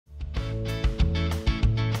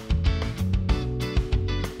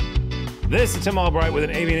This is Tim Albright with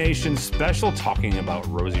an AVNation special talking about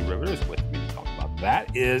Rosie Riveters. With me to talk about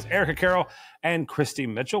that is Erica Carroll and Christie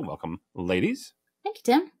Mitchell. Welcome, ladies. Thank you,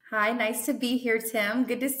 Tim. Hi, nice to be here, Tim.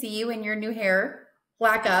 Good to see you in your new hair.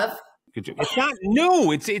 Lack of. It's not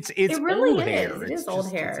new. It's It really old is. hair. It is old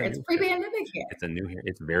hair. It's pre-pandemic hair. It's a new hair.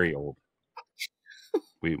 It's very old.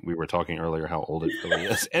 We were talking earlier how old it really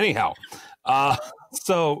is. Anyhow,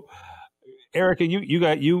 so Erica,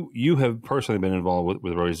 you have personally been involved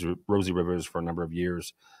with Rosie Riveters for a number of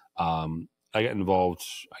years. I got involved,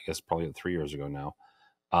 I guess, probably 3 years ago now.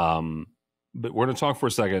 But we're going to talk for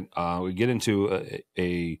a second. We get into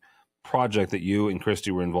a project that you and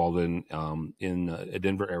Christie were involved in a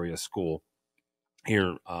Denver area school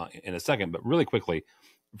here in a second. But really quickly,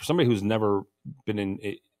 for somebody who's never been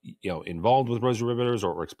involved with Rosie Riveters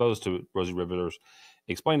or exposed to Rosie Riveters,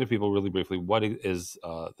 explain to people really briefly what it is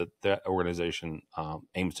that organization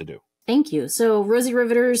aims to do. Thank you. So Rosie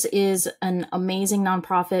Riveters is an amazing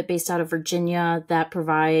nonprofit based out of Virginia that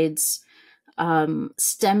provides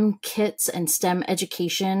STEM kits and STEM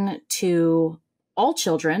education to all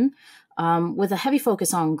children with a heavy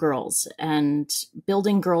focus on girls and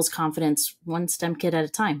building girls' confidence one STEM kit at a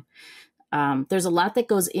time. There's a lot that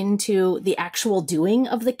goes into the actual doing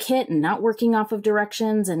of the kit and not working off of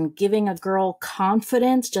directions and giving a girl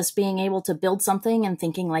confidence, just being able to build something and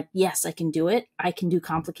thinking like, yes, I can do it. I can do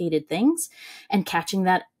complicated things, and catching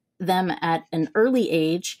them at an early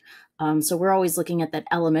age. So we're always looking at that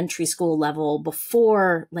elementary school level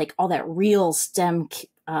before like all that real STEM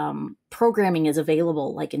programming is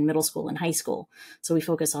available, like in middle school and high school. So we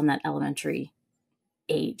focus on that elementary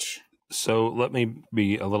age. So let me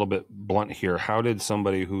be a little bit blunt here. How did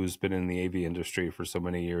somebody who's been in the AV industry for so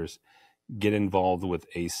many years get involved with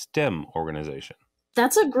a STEM organization?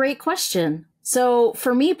 That's a great question. So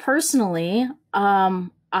for me personally,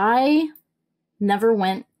 I never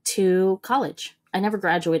went to college. I never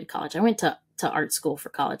graduated college. I went to art school for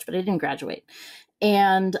college, but I didn't graduate.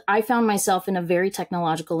 And I found myself in a very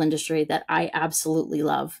technological industry that I absolutely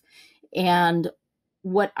love. And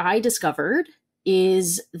what I discovered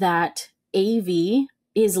is that AV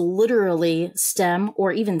is literally STEM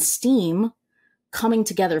or even STEAM coming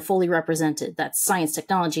together fully represented. That's science,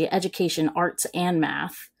 technology, education, arts, and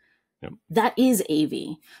math. Yep. That is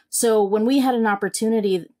AV. So when we had an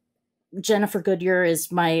opportunity, Jennifer Goodyear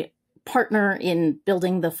is my partner in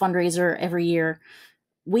building the fundraiser every year.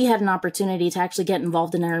 We had an opportunity to actually get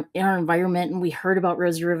involved in our environment, and we heard about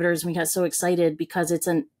Rosie Riveters, and we got so excited because it's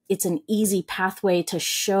an easy pathway to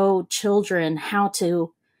show children how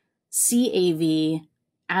to see AV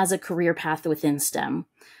as a career path within STEM,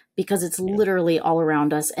 because it's literally all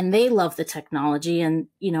around us, and they love the technology. And,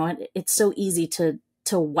 it's so easy to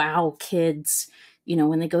wow kids,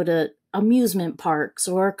 when they go to amusement parks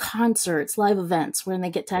or concerts, live events, when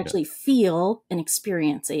they get to actually feel and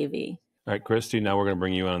experience AV. All right, Christie, now we're going to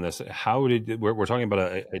bring you in on this. We're talking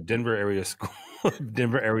about a Denver area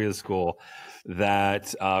school,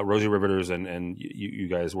 that Rosie Riveters and you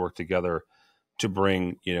guys work together to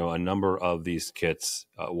bring, a number of these kits.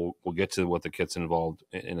 We'll get to what the kits involved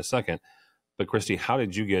in a second. But Christie, how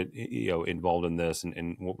did you get involved in this,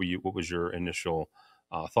 and what was your initial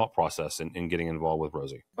thought process in getting involved with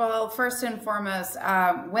Rosie? Well, first and foremost,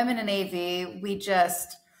 women in AV,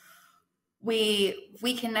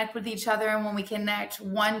 we connect with each other, and when we connect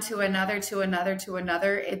one to another,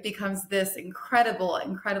 it becomes this incredible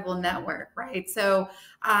network, right? So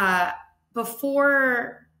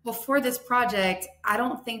before this project, I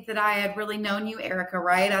don't think that I had really known you, Erica,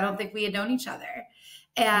 right? I don't think we had known each other.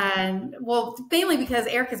 And well, mainly because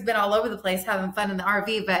Erica's been all over the place having fun in the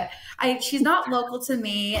RV, but she's not local to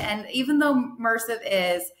me. And even though Mersive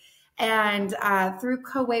is, and through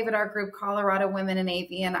co-wave at our group, Colorado Women in AV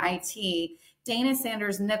and IT, Dana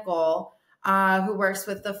Sanders Nickel, who works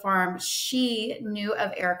with the farm, she knew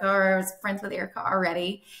of Erica, or was friends with Erica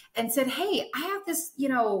already, and said, hey, I have this,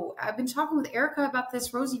 I've been talking with Erica about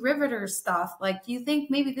this Rosie Riveters stuff. Like, do you think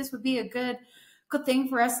maybe this would be a good thing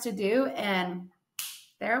for us to do? And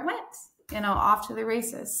there it went, off to the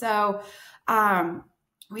races. So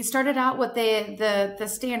we started out with the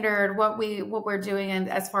standard, what we're doing, and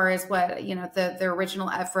as far as what, the original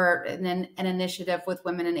effort and then an initiative with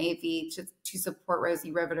Women in AV to support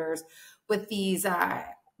Rosie Riveters with these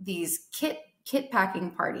kit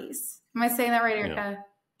packing parties. Am I saying that right, Erica?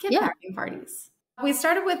 Kit packing parties. We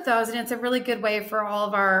started with those, and it's a really good way for all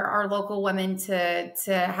of our local women to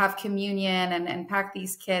have communion and pack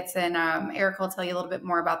these kits. And Erica will tell you a little bit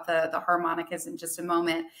more about the harmonicas in just a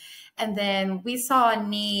moment. And then we saw a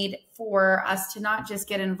need for us to not just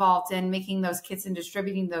get involved in making those kits and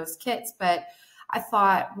distributing those kits, but I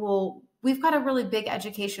thought, well, we've got a really big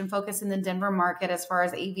education focus in the Denver market as far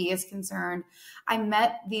as AV is concerned. I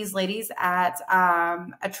met these ladies at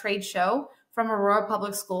a trade show from Aurora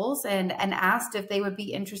Public Schools and asked if they would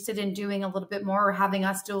be interested in doing a little bit more or having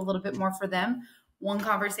us do a little bit more for them. One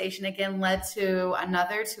conversation again led to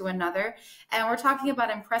another. And we're talking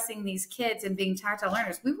about impressing these kids and being tactile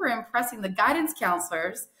learners. We were impressing the guidance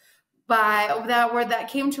counselors that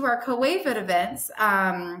came to our co-AVID events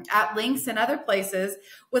at Links and other places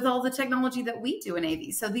with all the technology that we do in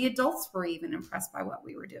AV. So the adults were even impressed by what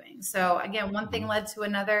we were doing. So again, one thing led to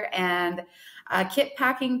another, and a kit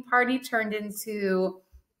packing party turned into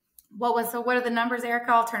what are the numbers,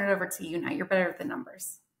 Erica? I'll turn it over to you now. You're better at the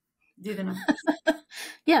numbers. Do the numbers.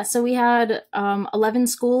 Yeah, so we had 11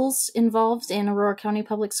 schools involved in Aurora County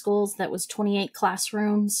Public Schools. That was 28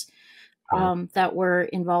 classrooms that were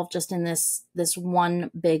involved just in this one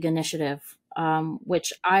big initiative,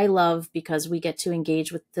 which I love because we get to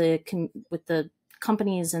engage with the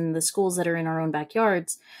companies and the schools that are in our own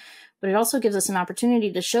backyards. But it also gives us an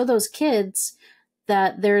opportunity to show those kids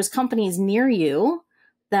that there's companies near you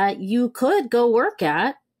that you could go work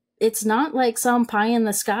at. It's not like some pie in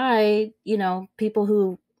the sky, people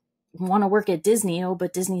who want to work at Disney. Oh,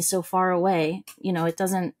 but Disney's so far away. It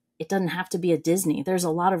doesn't have to be a Disney. There's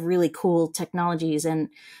a lot of really cool technologies and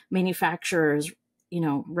manufacturers,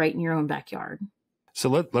 right in your own backyard. So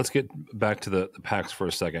let's get back to the packs for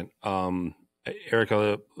a second.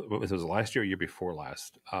 Erica, was it last year or year before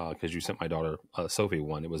last? Because you sent my daughter, Sophie,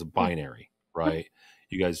 one. It was binary, right?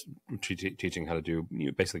 You guys teaching how to do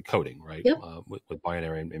basically coding, right? Yep. With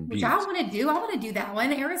binary and Which I want to do that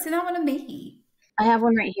one. Eris, and I want to me. I have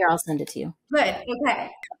one right here. I'll send it to you. Good.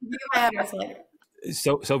 Okay. Give my address later.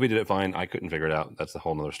 So Sophie did it fine. I couldn't figure it out. That's a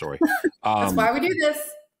whole nother story. That's why we do this.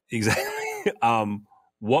 Exactly.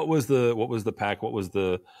 What was the pack? What was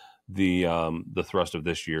the thrust of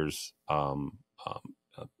this year's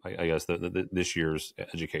I guess this year's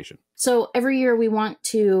education? So every year we want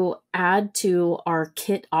to add to our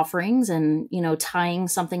kit offerings and, tying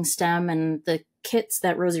something STEM and the kits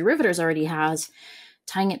that Rosie Riveters already has,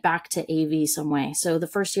 tying it back to AV some way. So the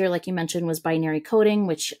first year, like you mentioned, was binary coding,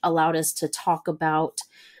 which allowed us to talk about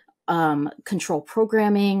control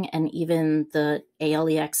programming, and even the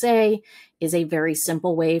ALEXA is a very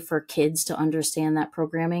simple way for kids to understand that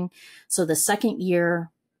programming. So the second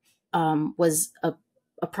year was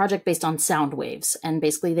a project based on sound waves, and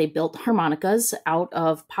basically they built harmonicas out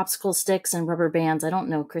of popsicle sticks and rubber bands. I don't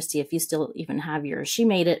know, Christy, if you still even have yours. She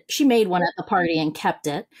made one at the party and kept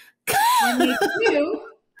it.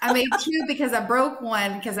 I made two because I broke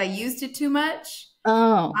one because I used it too much.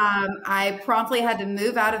 Oh. I promptly had to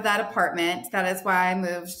move out of that apartment. That is why I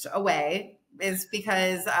moved away, is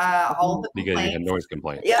because all the complaints. Because you had noise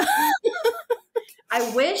complaints. Yeah.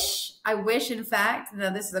 I wish, in fact,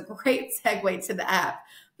 this is a great segue to the app,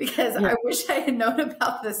 because I wish I had known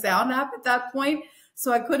about the sound app at that point,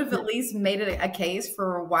 so I could have at least made it a case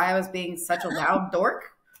for why I was being such a loud dork.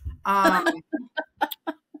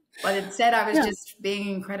 But instead, I was just being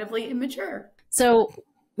incredibly immature. So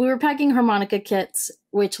we were packing harmonica kits,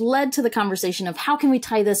 which led to the conversation of how can we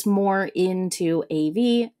tie this more into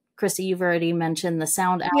AV? Christy, you've already mentioned the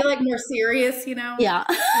sound app. I feel like more serious, Yeah.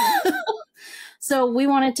 So we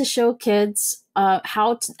wanted to show kids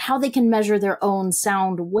how they can measure their own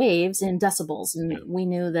sound waves in decibels. And we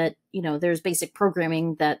knew that, there's basic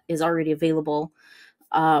programming that is already available.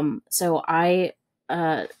 So I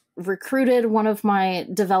recruited one of my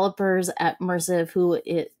developers at Mersive,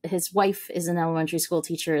 his wife is an elementary school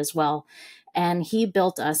teacher as well. And he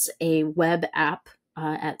built us a web app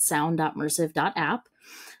at sound.mersive.app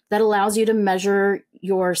that allows you to measure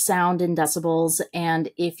your sound in decibels. And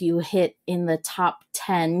if you hit in the top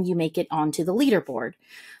 10, you make it onto the leaderboard.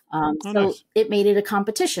 Nice. It made it a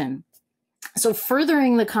competition. So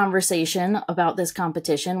furthering the conversation about this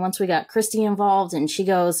competition, once we got Christy involved and she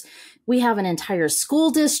goes, we have an entire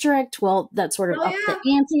school district. Well, that sort of upped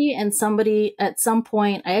the ante. And somebody at some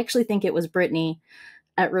point, I actually think it was Brittany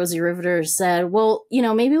at Rosie Riveters, said, well,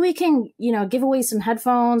 maybe we can, give away some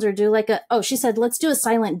headphones or do she said, let's do a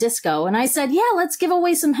silent disco. And I said, yeah, let's give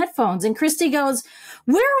away some headphones. And Christy goes,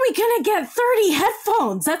 where are we going to get 30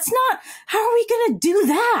 headphones? That's not, how are we going to do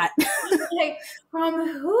that? Like,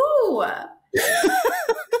 from who?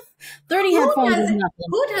 30 headphones is nothing.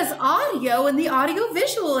 Who does audio in the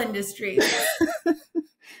audiovisual industry?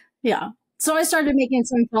 Yeah. So I started making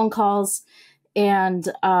some phone calls. And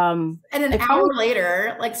an hour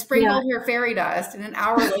later, sprinkled your fairy dust, and an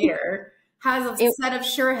hour later has a set of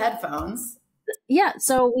Shure headphones. Yeah,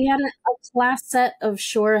 so we had a class set of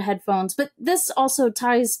Shure headphones, but this also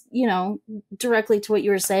ties, directly to what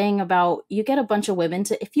you were saying about you get a bunch of women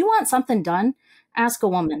to, if you want something done, ask a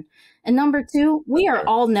woman. And number two, we are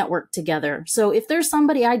all networked together. So if there's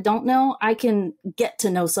somebody I don't know, I can get to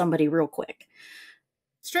know somebody real quick.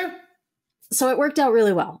 It's true. So it worked out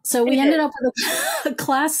really well. So we ended up with a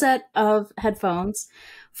class set of headphones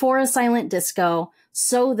for a silent disco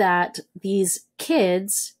so that these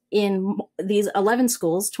kids in these 11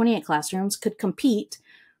 schools, 28 classrooms, could compete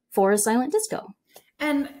for a silent disco.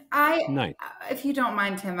 And if you don't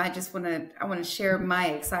mind, Tim, I want to share my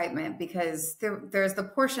excitement, because there's the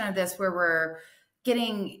portion of this where we're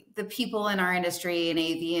getting the people in our industry and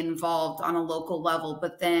AV involved on a local level,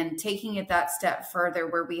 but then taking it that step further,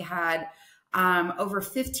 where we had over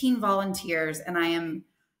 15 volunteers, and I am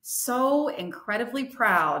so incredibly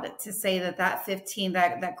proud to say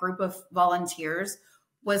that group of volunteers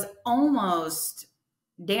was almost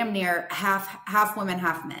damn near half women,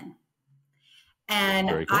 half men. And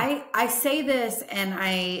cool. I say this, and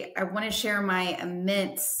I want to share my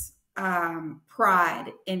immense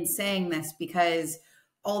pride in saying this, because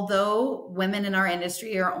although women in our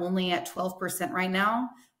industry are only at 12% right now,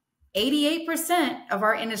 88% of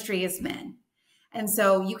our industry is men. And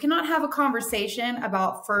so you cannot have a conversation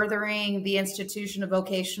about furthering the institution of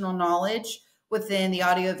vocational knowledge within the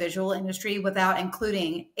audiovisual industry without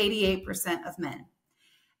including 88% of men.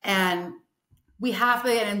 And we have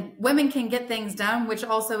to, and women can get things done, which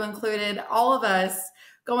also included all of us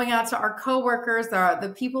going out to our coworkers,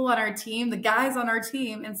 the people on our team, the guys on our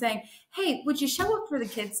team, and saying, hey, would you show up for the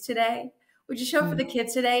kids today? Would you show up for the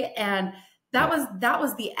kids today? And that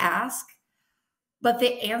was the ask. But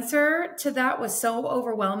the answer to that was so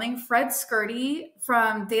overwhelming. Fred Skirty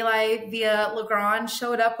from Daylight via LeGrand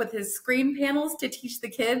showed up with his screen panels to teach the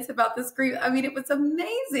kids about the screen. I mean, it was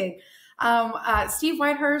amazing. Steve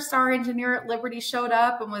Whitehurst, our engineer at Liberty, showed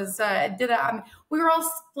up and was we were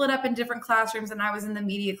all split up in different classrooms, and I was in the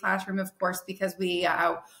media classroom, of course, because we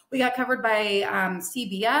got covered by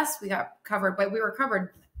CBS. We were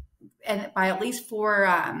covered by at least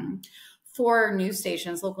four news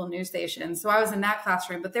stations, local news stations. So I was in that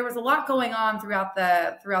classroom, but there was a lot going on throughout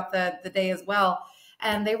the day as well.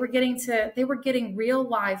 And they were getting real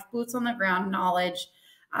life boots on the ground knowledge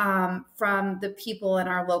from the people in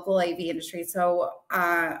our local AV industry. So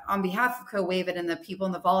on behalf of Co-Wave It and the people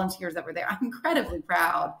and the volunteers that were there, I'm incredibly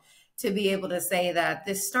proud to be able to say that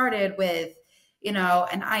this started with,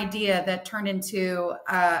 an idea that turned into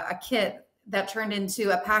a kit, that turned into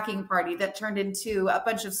a packing party, that turned into a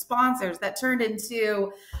bunch of sponsors, that turned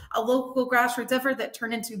into a local grassroots effort, that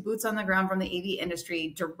turned into boots on the ground from the AV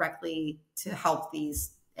industry directly to help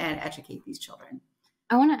these and educate these children.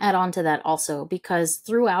 I want to add on to that also, because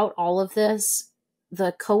throughout all of this,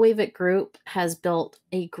 the Co-Wave It group has built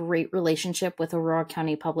a great relationship with Aurora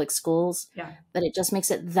County Public Schools, that it just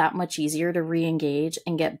makes it that much easier to re-engage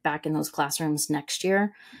and get back in those classrooms next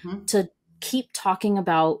year to keep talking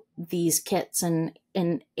about these kits and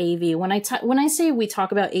AV. When I say we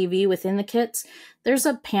talk about AV within the kits, there's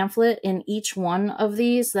a pamphlet in each one of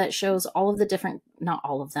these that shows all of the different, not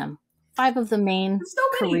all of them, 5 of the main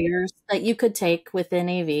careers that you could take within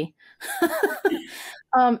AV.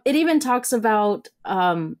 It even talks about,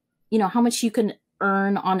 how much you can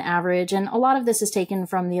earn on average. And a lot of this is taken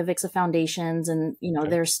from the Avixa Foundations and,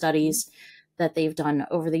 their studies that they've done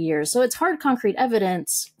over the years. So it's hard, concrete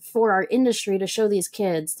evidence for our industry to show these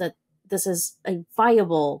kids that this is a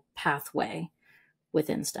viable pathway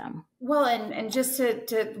within STEM. Well, and just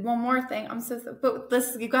to one more thing, but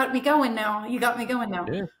listen, you got me going now.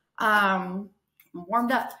 Yeah. I'm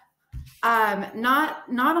warmed up. Not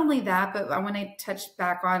only that, but I want to touch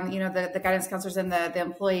back on, the guidance counselors and the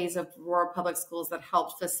employees of Aurora Public Schools that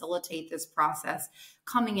helped facilitate this process,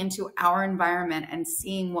 coming into our environment and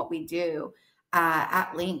seeing what we do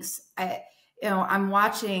at Lynx. I'm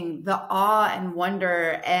watching the awe and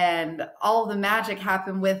wonder and all the magic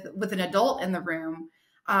happen with an adult in the room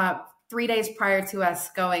 3 days prior to us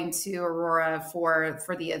going to Aurora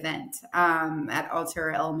for the event at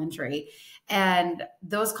Altura Elementary. And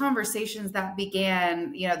those conversations that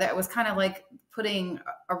began, that was kind of like putting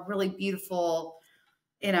a really beautiful,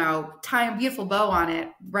 tying a beautiful bow on it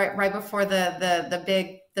right before the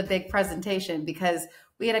big presentation, because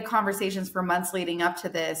we had conversations for months leading up to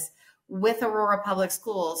this with Aurora Public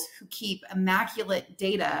Schools, who keep immaculate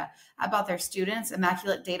data about their students,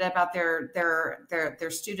 immaculate data about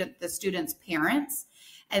the students' parents,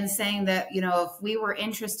 and saying that, if we were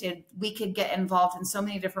interested, we could get involved in so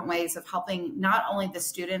many different ways of helping not only the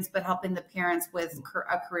students, but helping the parents with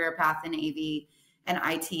a career path in AV and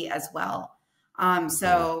IT as well.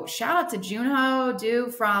 So shout out to Junho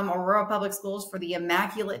Du from Aurora Public Schools for the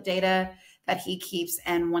immaculate data that he keeps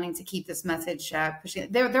and wanting to keep this message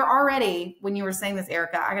pushing. They're already, when you were saying this,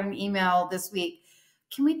 Erica, I got an email this week.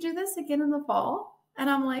 Can we do this again in the fall? And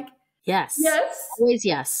I'm like, yes. Yes. Always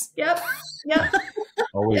yes. Yep.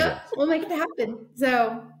 Always Yep. yes. We'll make it happen.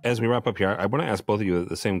 So as we wrap up here, I want to ask both of you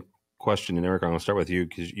the same question. And Eric, I'm going to start with you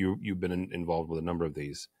because you've been involved with a number of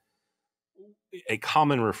these. A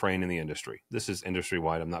common refrain in the industry. This is industry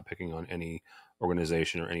wide. I'm not picking on any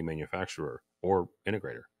organization or any manufacturer or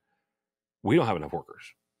integrator. We don't have enough workers,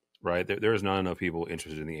 right? There is not enough people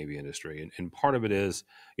interested in the AV industry, and part of it is,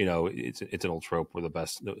 it's an old trope. We're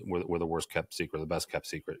the worst kept secret, the best kept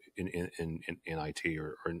secret in IT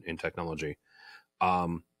or in technology.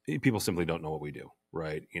 People simply don't know what we do,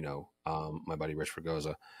 right? My buddy Rich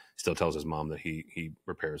Fregosa still tells his mom that he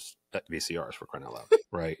repairs VCRs, for crying out loud,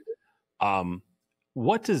 right?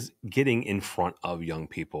 What does getting in front of young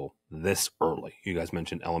people this early? You guys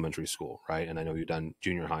mentioned elementary school, right? And I know you've done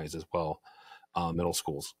junior highs as well, middle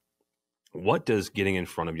schools. What does getting in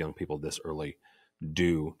front of young people this early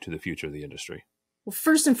do to the future of the industry? Well,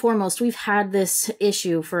 first and foremost, we've had this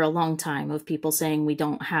issue for a long time of people saying we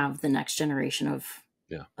don't have the next generation of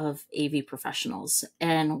AV professionals.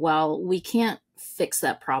 And while we can't fix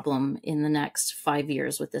that problem in the next 5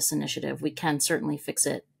 years with this initiative, we can certainly fix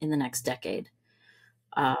it in the next decade,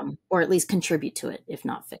 or at least contribute to it, if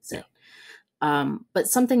not fix it. But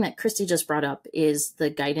something that Christie just brought up is the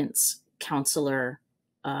guidance counselor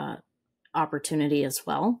opportunity as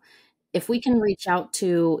well. If we can reach out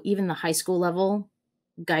to even the high school level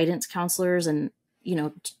guidance counselors and,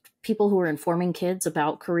 people who are informing kids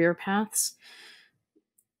about career paths,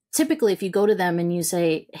 typically if you go to them and you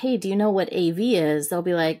say, hey, do you know what AV is? They'll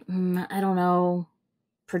be like, I don't know,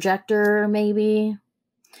 projector maybe.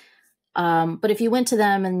 But if you went to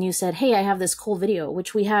them and you said, hey, I have this cool video,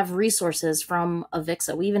 which we have resources from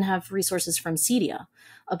Avixa, we even have resources from CEDIA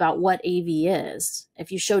about what AV is.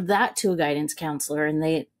 If you showed that to a guidance counselor and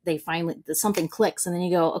they finally, something clicks and then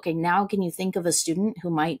you go, okay, now can you think of a student who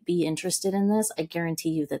might be interested in this? I guarantee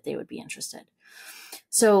you that they would be interested.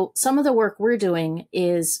 So some of the work we're doing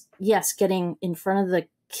is, yes, getting in front of the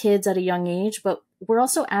kids at a young age, but we're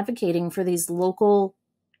also advocating for these local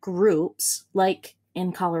groups like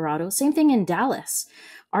in Colorado. Same thing in Dallas.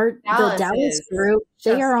 The Dallas group,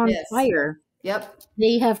 they are on fire. Yep.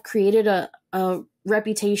 They have created a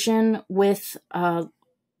reputation with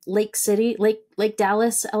Lake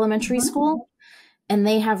Dallas Elementary School, and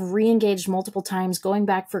they have re-engaged multiple times, going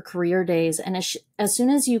back for career days. And as soon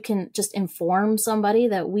as you can just inform somebody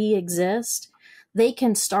that we exist, they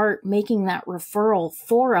can start making that referral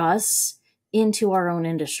for us into our own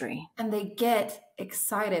industry. And they get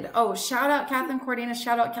excited. Oh, shout out Kathleen Cordinas,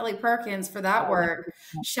 shout out Kelly Perkins for that work.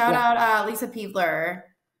 Shout out Lisa Peebler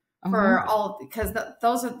for all, because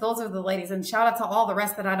those are the ladies. And shout out to all the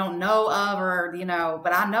rest that I don't know of, or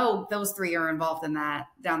but I know those three are involved in that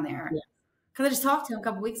down there. Because I just talked to him a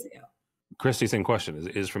couple weeks ago. Christy, same question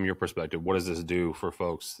is from your perspective, what does this do for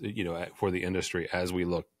folks, for the industry as we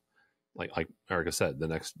look, like Erica said, the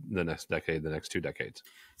next decade, the next 2 decades?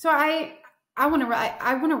 So I want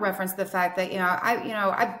to reference the fact that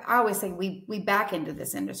I always say we back into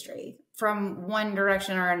this industry from one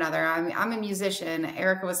direction or another. I'm a musician.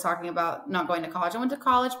 Erica was talking about not going to college. I went to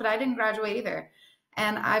college, but I didn't graduate either,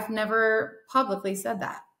 and I've never publicly said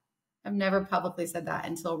that. I've never publicly said that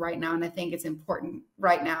until right now, and I think it's important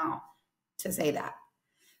right now to say that,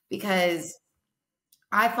 because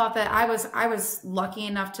I thought that I was lucky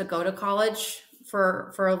enough to go to college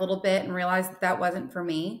for a little bit and realize that wasn't for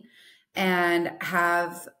me, and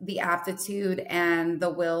have the aptitude and the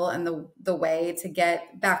will and the way to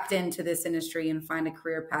get backed into this industry and find a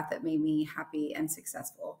career path that made me happy and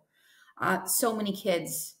successful. So many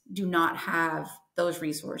kids do not have those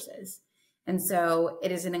resources. And so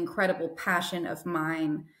it is an incredible passion of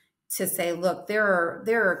mine to say, look, there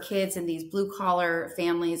are kids in these blue collar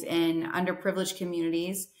families in underprivileged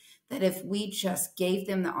communities that if we just gave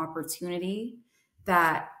them the opportunity,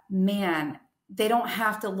 that, man, they don't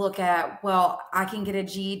have to look at, well, I can get a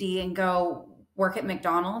GED and go work at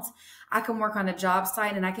McDonald's. I can work on a job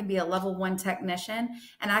site and I can be a level 1 technician,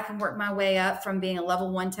 and I can work my way up from being a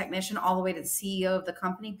level 1 technician all the way to the CEO of the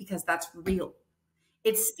company, because that's real.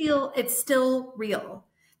 It's still real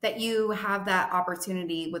that you have that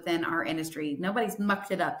opportunity within our industry. Nobody's mucked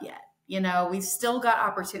it up yet. We've still got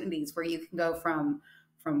opportunities where you can go from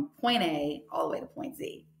point A all the way to point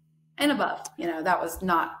Z and above. That was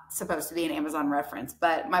not supposed to be an Amazon reference.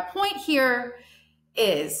 But my point here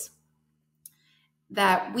is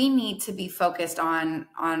that we need to be focused on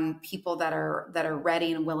people that are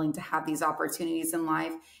ready and willing to have these opportunities in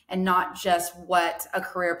life, and not just what a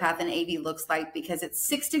career path in AV looks like because it's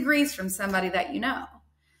 6 degrees from somebody that you know.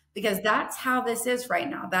 Because that's how this is right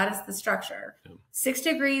now. That is the structure. 6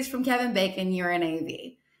 degrees from Kevin Bacon, you're in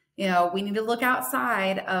AV. You know, we need to look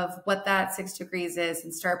outside of what that 6 degrees is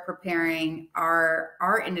and start preparing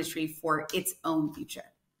our industry for its own future.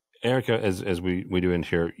 Erica, as we do end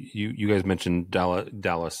here, you guys mentioned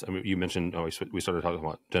Dallas. I mean, you mentioned, we started talking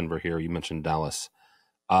about Denver here. You mentioned Dallas.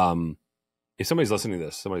 If somebody's listening to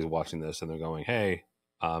this, somebody's watching this, and they're going, "Hey,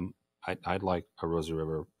 I'd like a Rosie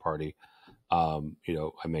River party." You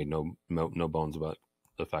know, I made no bones about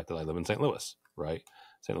the fact that I live in St. Louis, right?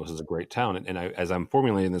 St. Louis is a great town, and as I'm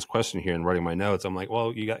formulating this question here and writing my notes, I'm like,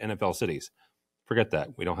 well, you got NFL cities. Forget that.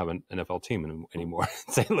 We don't have an NFL team anymore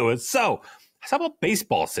in St. Louis. So how about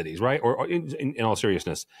baseball cities, right? Or in all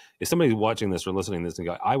seriousness, if somebody's watching this or listening to this and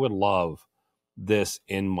go, I would love this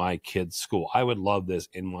in my kid's school. I would love this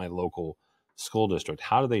in my local school district.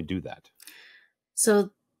 How do they do that?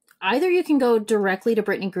 So either you can go directly to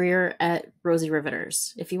Brittany Greer at Rosie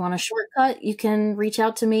Riveters. If you want a shortcut, you can reach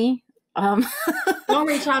out to me. Don't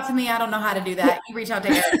reach out to me. I don't know how to do that. You reach out to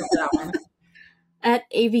Erica for that one. At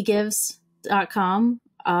avgives.com.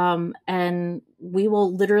 And we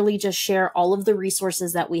will literally just share all of the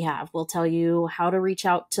resources that we have. We'll tell you how to reach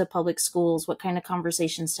out to public schools, what kind of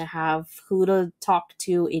conversations to have, who to talk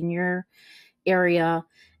to in your area.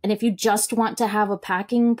 And if you just want to have a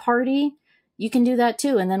packing party, you can do that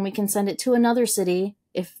too. And then we can send it to another city.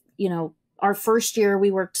 If, you know, our first year, we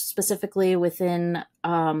worked specifically within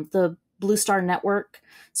the Blue Star Network.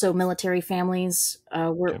 So military families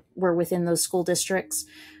were within those school districts.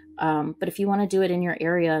 But if you want to do it in your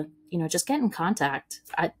area, you know, just get in contact.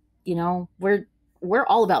 You know, we're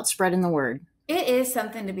all about spreading the word. It is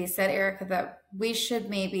something to be said, Erica, that we should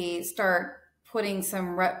maybe start putting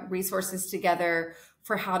some resources together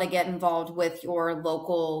for how to get involved with your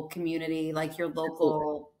local community, like your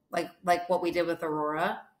local, like what we did with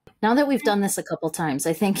Aurora. Now that we've done this a couple times,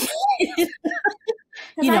 I think,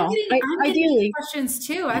 you know, I'm getting questions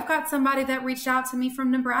too. I've got somebody that reached out to me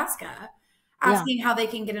from Nebraska asking how they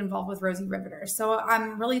can get involved with Rosie Riveters. So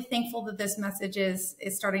I'm really thankful that this message is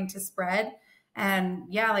starting to spread. And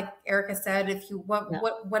yeah, like Erica said, if you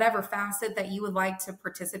whatever facet that you would like to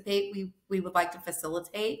participate, we would like to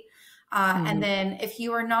facilitate. And then if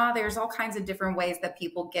you are not, there's all kinds of different ways that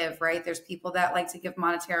people give, right? There's people that like to give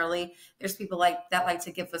monetarily. There's people that like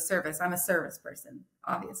to give a service. I'm a service person,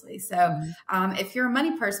 obviously. So if you're a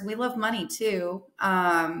money person, we love money too.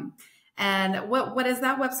 And what is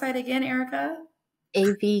that website again, Erica?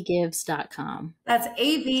 avgives.com. That's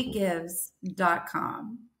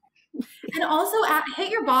avgives.com. And also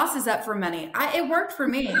hit your bosses up for money. It worked for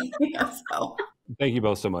me. So. Thank you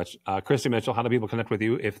both so much. Christy Mitchell, how do people connect with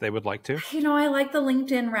you if they would like to? You know, I like the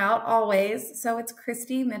LinkedIn route always. So it's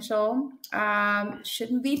Christy Mitchell.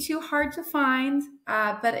 Shouldn't be too hard to find,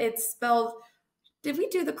 but it's spelled. Did we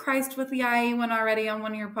do the Christ with the IE one already on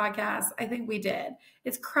one of your podcasts? I think we did.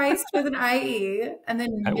 It's Christ with an IE and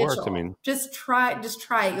then It Mitchell. works. I mean, just try it.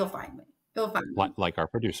 You'll find me. Like our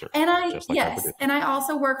producer. And and I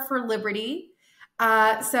also work for Liberty.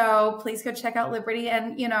 So please go check out Liberty.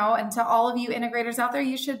 And, you know, and to all of you integrators out there,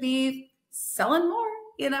 you should be selling more,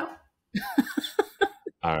 you know.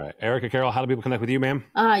 All right. Erica Carroll, how do people connect with you, ma'am?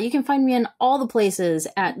 You can find me in all the places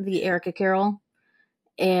at the Erica Carroll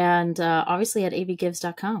and obviously at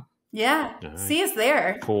avgives.com. Yeah. Right. See us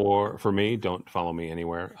there. For me, don't follow me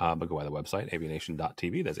anywhere, but go by the website,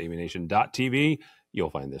 AVNation.tv. That's AVNation.tv. You'll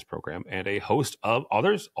find this program and a host of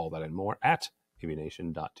others, all that and more at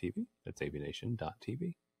AVNation.tv. That's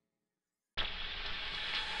AVNation.tv.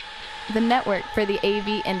 The network for the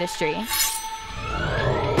AV industry.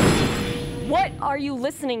 What are you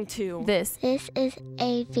listening to? This is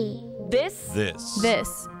AV. This is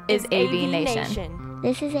AVNation.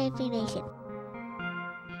 This is AVNation.